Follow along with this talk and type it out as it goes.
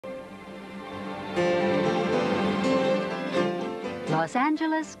Los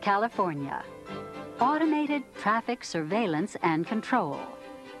Angeles, California. Automated traffic surveillance and control.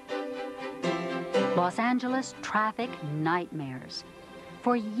 Los Angeles traffic nightmares.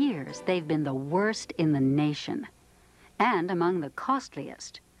 For years, they've been the worst in the nation and among the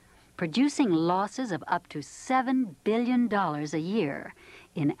costliest, producing losses of up to $7 billion a year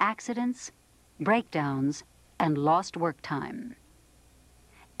in accidents, breakdowns, and lost work time.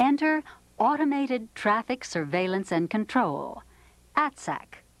 Enter Automated Traffic Surveillance and Control,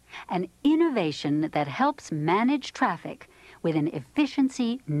 ATSAC, an innovation that helps manage traffic with an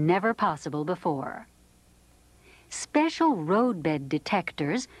efficiency never possible before. Special roadbed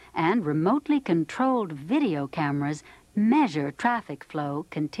detectors and remotely controlled video cameras measure traffic flow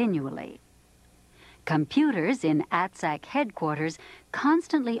continually. Computers in ATSAC headquarters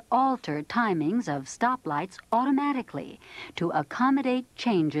constantly alter timings of stoplights automatically to accommodate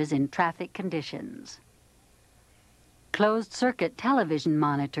changes in traffic conditions. Closed-circuit television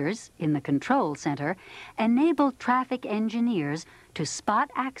monitors in the control center enable traffic engineers to spot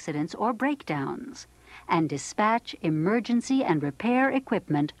accidents or breakdowns and dispatch emergency and repair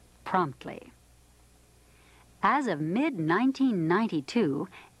equipment promptly. As of mid-1992,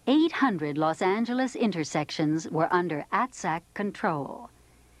 800 Los Angeles intersections were under ATSAC control.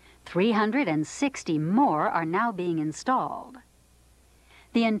 360 more are now being installed.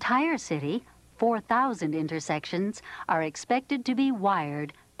 The entire city, 4,000 intersections, are expected to be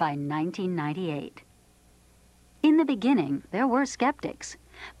wired by 1998. In the beginning, there were skeptics,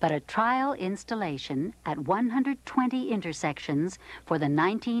 but a trial installation at 120 intersections for the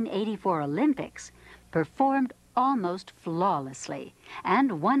 1984 Olympics performed almost flawlessly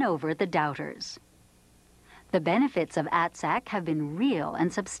and won over the doubters. The benefits of ATSAC have been real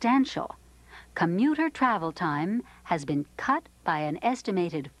and substantial. Commuter travel time has been cut by an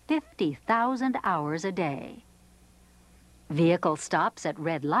estimated 50,000 hours a day. Vehicle stops at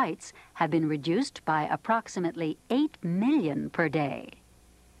red lights have been reduced by approximately 8 million per day.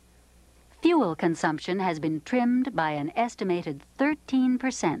 Fuel consumption has been trimmed by an estimated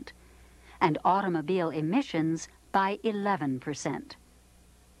 13%, and automobile emissions by 11%.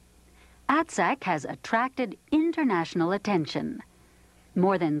 ATSAC has attracted international attention.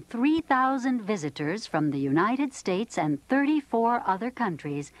 More than 3,000 visitors from the United States and 34 other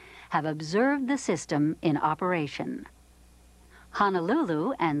countries have observed the system in operation.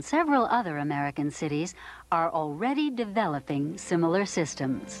 Honolulu and several other American cities are already developing similar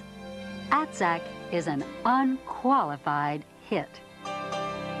systems. ATSAC is an unqualified hit.